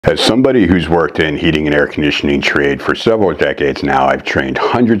As somebody who's worked in heating and air conditioning trade for several decades now, I've trained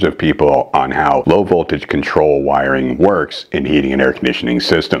hundreds of people on how low voltage control wiring works in heating and air conditioning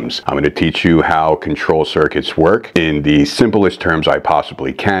systems. I'm going to teach you how control circuits work in the simplest terms I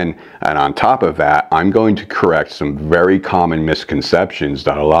possibly can, and on top of that, I'm going to correct some very common misconceptions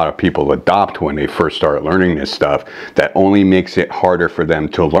that a lot of people adopt when they first start learning this stuff that only makes it harder for them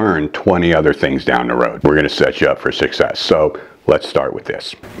to learn 20 other things down the road. We're going to set you up for success. So let's start with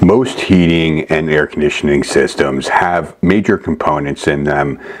this. Most heating and air conditioning systems have major components in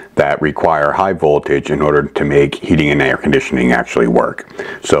them that require high voltage in order to make heating and air conditioning actually work.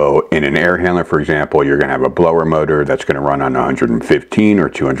 So in an air handler, for example, you're going to have a blower motor that's going to run on 115 or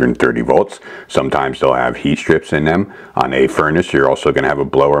 230 volts. Sometimes they'll have heat strips in them. On a furnace, you're also going to have a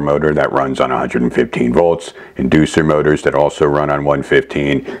blower motor that runs on 115 volts. Inducer motors that also run on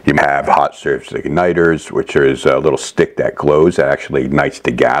 115. You have hot surface igniters, which is a little stick that glows that actually ignites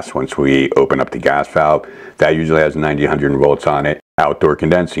the gas once we open up the gas valve. That usually has 90-100 volts on it. Outdoor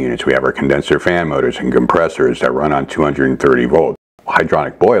condensing units, we have our condenser fan motors and compressors that run on 230 volts.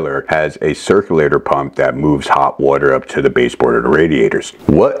 Hydronic boiler has a circulator pump that moves hot water up to the baseboard of the radiators.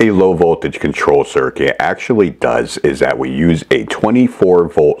 What a low voltage control circuit actually does is that we use a 24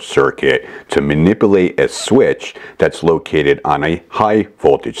 volt circuit to manipulate a switch that's located on a high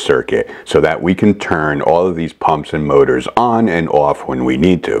voltage circuit so that we can turn all of these pumps and motors on and off when we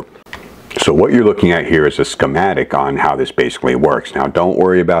need to. So what you're looking at here is a schematic on how this basically works. Now don't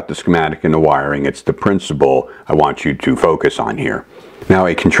worry about the schematic and the wiring, it's the principle I want you to focus on here. Now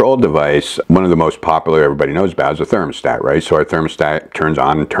a control device, one of the most popular everybody knows about is a thermostat, right? So our thermostat turns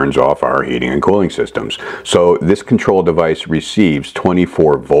on and turns off our heating and cooling systems. So this control device receives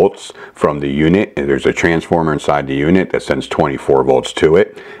 24 volts from the unit. There's a transformer inside the unit that sends 24 volts to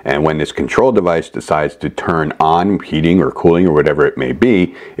it. And when this control device decides to turn on heating or cooling or whatever it may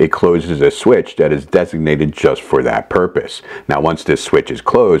be, it closes a switch that is designated just for that purpose. Now once this switch is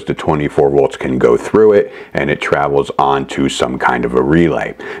closed, the 24 volts can go through it and it travels on to some kind of a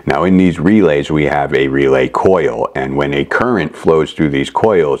relay. Now in these relays we have a relay coil, and when a current flows through these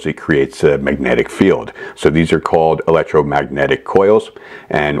coils it creates a magnetic field. So these are called electromagnetic coils,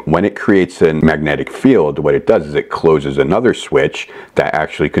 and when it creates a magnetic field, what it does is it closes another switch that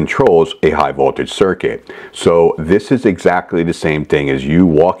actually controls a high voltage circuit. So this is exactly the same thing as you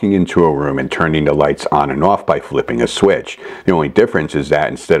walking into a room and turning the lights on and off by flipping a switch. The only difference is that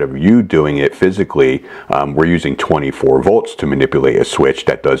instead of you doing it physically, we're using 24 volts to manipulate a switch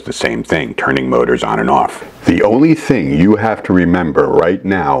that does the same thing, turning motors on and off. The only thing you have to remember right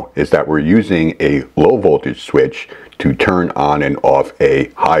now is that we're using a low voltage switch to turn on and off a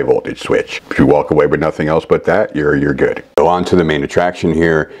high voltage switch. If you walk away with nothing else but that, you're good. So on to the main attraction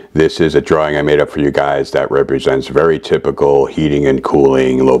here. This is a drawing I made up for you guys that represents very typical heating and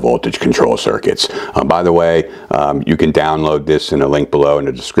cooling low voltage control circuits. By the way, you can download this in a link below in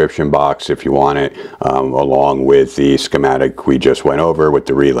the description box if you want it, along with the schematic we just went over with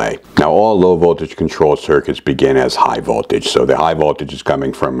the relay. Now all low voltage control circuits begin as high voltage. So the high voltage is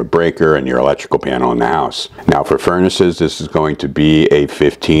coming from a breaker and your electrical panel in the house. Now for furnaces, this is going to be a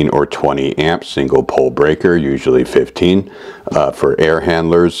 15 or 20 amp single pole breaker, usually 15. For air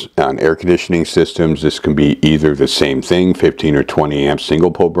handlers on air conditioning systems, this can be either the same thing, 15 or 20 amp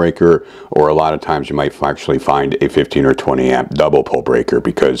single pole breaker, or a lot of times you might actually find a 15 or 20 amp double pole breaker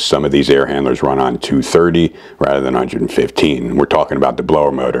because some of these air handlers run on 230 rather than 115. We're talking about the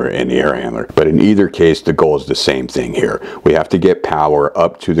blower motor in the air handler. But in either case, the goal is the same thing here. We have to get power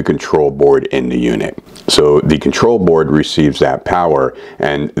up to the control board in the unit. So the control board receives that power,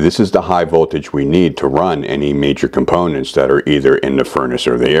 and this is the high voltage we need to run any major components that are either in the furnace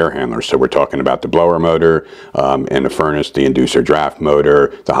or the air handler. So we're talking about the blower motor, in the furnace, the inducer draft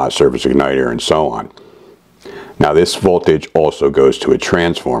motor, the hot surface igniter, and so on. Now this voltage also goes to a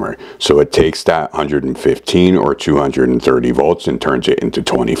transformer, so it takes that 115 or 230 volts and turns it into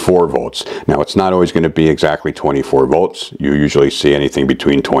 24 volts. Now it's not always going to be exactly 24 volts. You usually see anything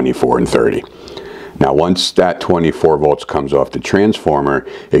between 24 and 30. Now once that 24 volts comes off the transformer,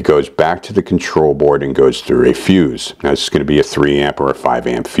 it goes back to the control board and goes through a fuse. Now this is going to be a 3 amp or a 5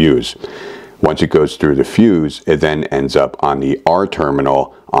 amp fuse. Once it goes through the fuse, it then ends up on the R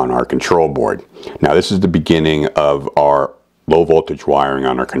terminal on our control board. Now this is the beginning of our low voltage wiring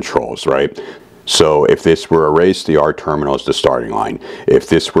on our controls, right? So if this were a race, the R terminal is the starting line. If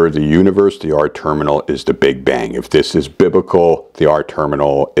this were the universe, the R terminal is the Big Bang. If this is biblical, the R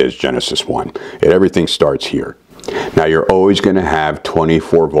terminal is Genesis 1. And everything starts here. Now you're always going to have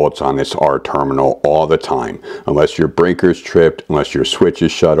 24 volts on this R terminal all the time, unless your breaker's tripped, unless your switch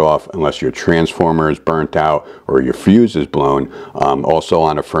is shut off, unless your transformer is burnt out or your fuse is blown. Also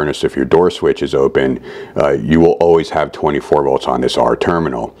on a furnace, if your door switch is open, you will always have 24 volts on this R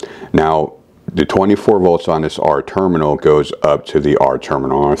terminal. Now the 24 volts on this R terminal goes up to the R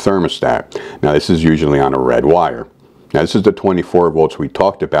terminal on a thermostat. Now this is usually on a red wire. Now this is the 24 volts we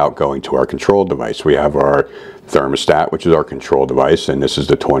talked about going to our control device. We have our thermostat, which is our control device, and this is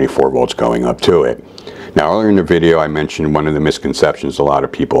the 24 volts going up to it. Now earlier in the video I mentioned one of the misconceptions a lot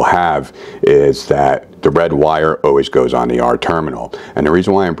of people have is that the red wire always goes on the R terminal. And the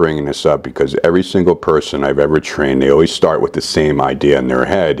reason why I'm bringing this up, because every single person I've ever trained, they always start with the same idea in their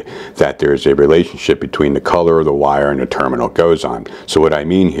head, that there's a relationship between the color of the wire and the terminal it goes on. So what I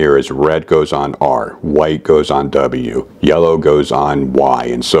mean here is red goes on R, white goes on W, yellow goes on Y,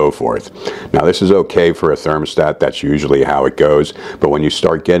 and so forth. Now this is okay for a thermostat, that's usually how it goes, but when you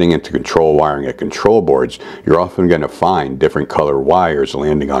start getting into control wiring at control boards, you're often going to find different color wires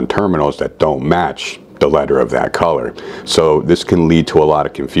landing on terminals that don't match the letter of that color. So this can lead to a lot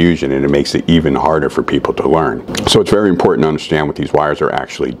of confusion, and it makes it even harder for people to learn. So it's very important to understand what these wires are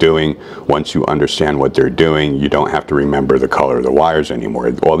actually doing. Once you understand what they're doing, you don't have to remember the color of the wires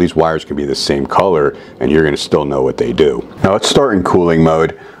anymore. All these wires can be the same color and you're going to still know what they do. Now let's start in cooling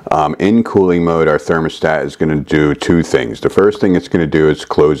mode. In cooling mode, our thermostat is going to do two things. The first thing it's going to do is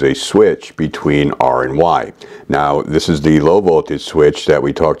close a switch between R and Y. Now, this is the low voltage switch that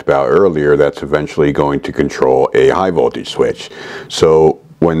we talked about earlier that's eventually going to control a high voltage switch. So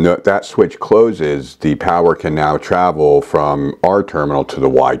when that switch closes, the power can now travel from R terminal to the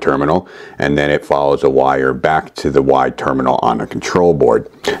Y terminal, and then it follows a wire back to the Y terminal on a control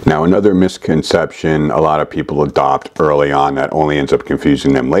board. Now another misconception a lot of people adopt early on that only ends up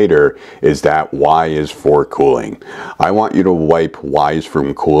confusing them later is that Y is for cooling. I want you to wipe Y's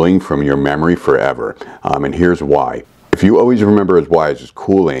from cooling from your memory forever, and here's why. If you always remember as Y as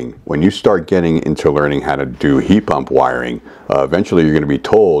cooling, when you start getting into learning how to do heat pump wiring, eventually you're going to be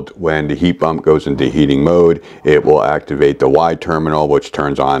told when the heat pump goes into heating mode, it will activate the Y terminal, which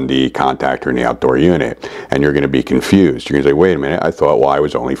turns on the contactor in the outdoor unit. And you're going to be confused. You're going to say, wait a minute, I thought Y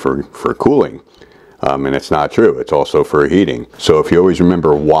was only for cooling. And it's not true. It's also for heating. So if you always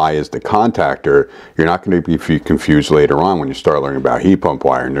remember Y as the contactor, you're not going to be confused later on when you start learning about heat pump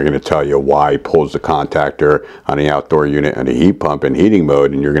wiring. They're going to tell you Y pulls the contactor on the outdoor unit and the heat pump in heating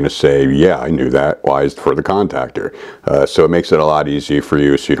mode, and you're going to say, yeah, I knew that. Y is for the contactor. So it makes it a lot easier for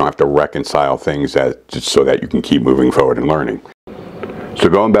you, so you don't have to reconcile things just so that you can keep moving forward and learning. So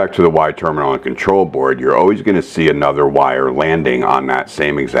going back to the Y terminal and control board, you're always going to see another wire landing on that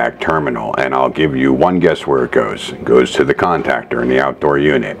same exact terminal, and I'll give you one guess where it goes. It goes to the contactor in the outdoor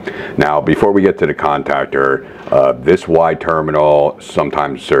unit. Now before we get to the contactor, this Y terminal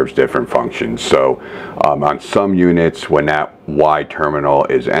sometimes serves different functions. So on some units, when that Y terminal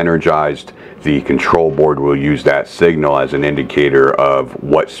is energized, the control board will use that signal as an indicator of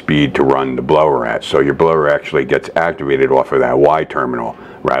what speed to run the blower at. So your blower actually gets activated off of that Y terminal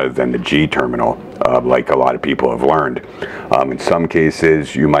rather than the G terminal, like a lot of people have learned. In some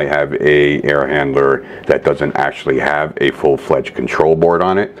cases, you might have a air handler that doesn't actually have a full-fledged control board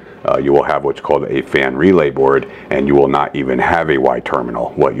on it. You will have what's called a fan relay board, and you will not even have a Y terminal.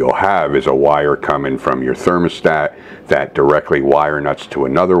 What you'll have is a wire coming from your thermostat that directly wire nuts to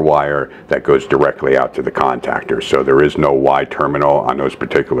another wire that goes directly out to the contactor. So there is no Y terminal on those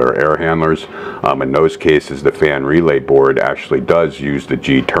particular air handlers. In those cases, the fan relay board actually does use the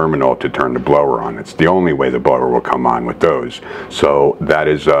G terminal to turn the blower on. It's the only way the blower will come on with those. So that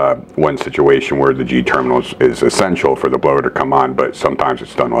is one situation where the G terminal is essential for the blower to come on, but sometimes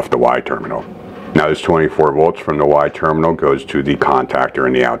it's done off the Y terminal. Now this 24 volts from the Y terminal goes to the contactor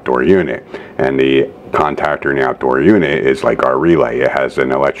in the outdoor unit, and the contactor in the outdoor unit is like our relay. It has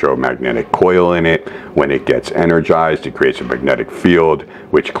an electromagnetic coil in it. When it gets energized, it creates a magnetic field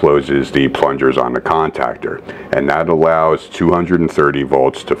which closes the plungers on the contactor, and that allows 230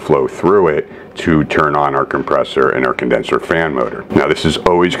 volts to flow through it to turn on our compressor and our condenser fan motor. Now this is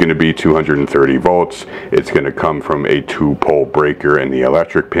always going to be 230 volts. It's going to come from a 2-pole breaker in the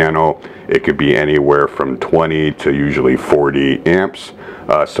electric panel. It could be anywhere from 20 to usually 40 amps.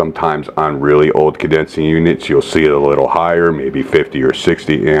 Sometimes on really old condensing units you'll see it a little higher, maybe 50 or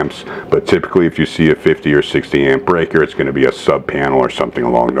 60 amps, but typically if you see a 50 or 60 amp breaker, it's going to be a sub panel or something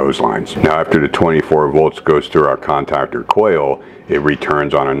along those lines. Now after the 24 volts goes through our contactor coil, it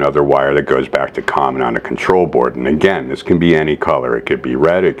returns on another wire that goes back to common on a control board. And again, this can be any color. It could be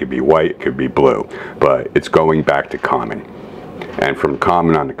red, it could be white, it could be blue, but it's going back to common. And from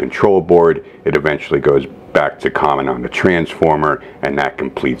common on the control board, it eventually goes back to common on the transformer, and that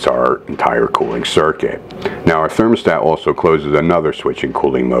completes our entire cooling circuit. Now our thermostat also closes another switch in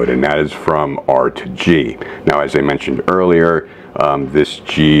cooling mode, and that is from R to G. Now as I mentioned earlier, this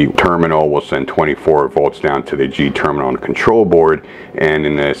G terminal will send 24 volts down to the G terminal on the control board, and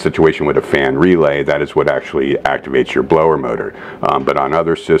in a situation with a fan relay, that is what actually activates your blower motor. But on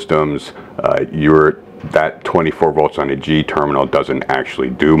other systems, that 24 volts on the G terminal doesn't actually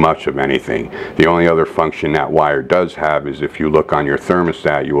do much of anything. The only other function that wire does have is if you look on your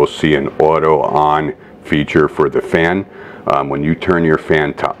thermostat, you will see an auto on feature for the fan. When you turn your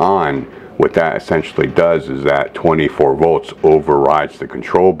fan to on, what that essentially does is that 24 volts overrides the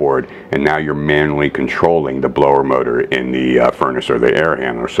control board, and now you're manually controlling the blower motor in the furnace or the air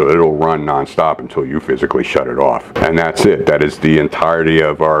handler, so it'll run non-stop until you physically shut it off. And that's it. That is the entirety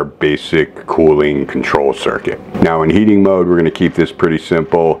of our basic cooling control circuit. Now in heating mode, we're going to keep this pretty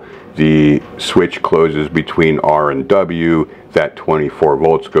simple. The switch closes between R and W. That 24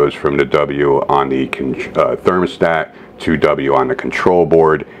 volts goes from the W on the thermostat to W on the control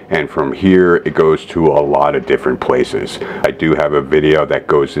board, and from here it goes to a lot of different places. I do have a video that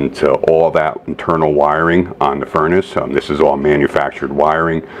goes into all that internal wiring on the furnace. This is all manufactured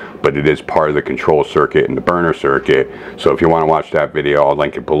wiring, but it is part of the control circuit and the burner circuit. So if you want to watch that video, I'll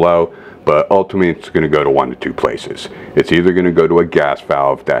link it below. But ultimately it's going to go to one of two places. It's either going to go to a gas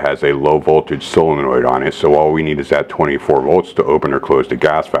valve that has a low voltage solenoid on it, so all we need is that 24 volts to open or close the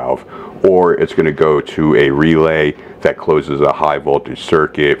gas valve, or it's going to go to a relay that closes a high voltage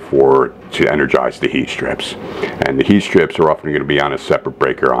circuit to energize the heat strips. And the heat strips are often going to be on a separate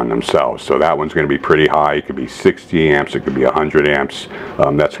breaker on themselves, so that one's going to be pretty high. It could be 60 amps, it could be 100 amps.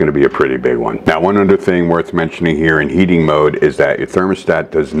 That's going to be a pretty big one. Now one other thing worth mentioning here in heating mode is that your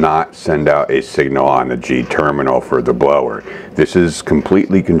thermostat does not send out a signal on the G terminal for the blower. This is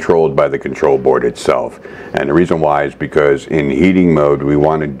completely controlled by the control board itself, and the reason why is because in heating mode we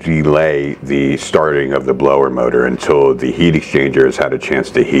want to delay the starting of the blower motor until the heat exchanger has had a chance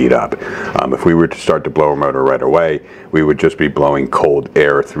to heat up. If we were to start the blower motor right away, we would just be blowing cold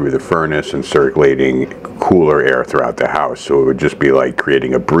air through the furnace and circulating cooler air throughout the house, so it would just be like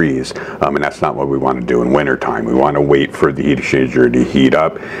creating a breeze, and that's not what we want to do in winter time. We want to wait for the heat exchanger to heat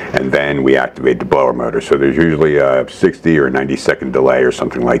up, and then we activate the blower motor. So there's usually a 60 or 90-second delay or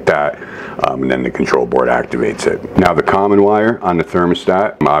something like that, and then the control board activates it. Now the common wire on the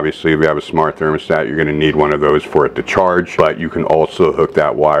thermostat, obviously if you have a smart thermostat, you're going to need one of those for it to charge, but you can also hook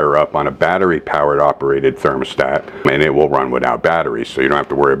that wire up on a battery powered operated thermostat, and it will run without batteries, so you don't have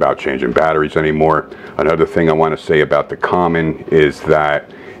to worry about changing batteries anymore. Another thing I want to say about the common is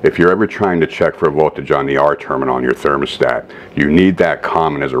that if you're ever trying to check for voltage on the R terminal on your thermostat, you need that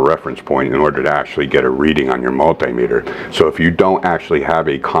common as a reference point in order to actually get a reading on your multimeter. So if you don't actually have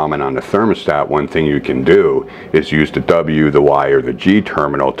a common on the thermostat, one thing you can do is use the W, the Y, or the G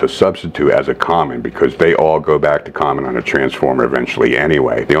terminal to substitute as a common, because they all go back to common on a transformer eventually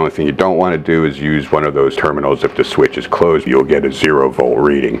anyway. The only thing you don't want to do is use one of those terminals if the switch is closed. You'll get a 0-volt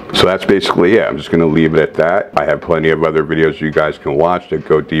reading. So that's basically it. I'm just going to leave it at that. I have plenty of other videos you guys can watch that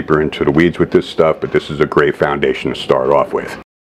go deeper into the weeds with this stuff, but this is a great foundation to start off with.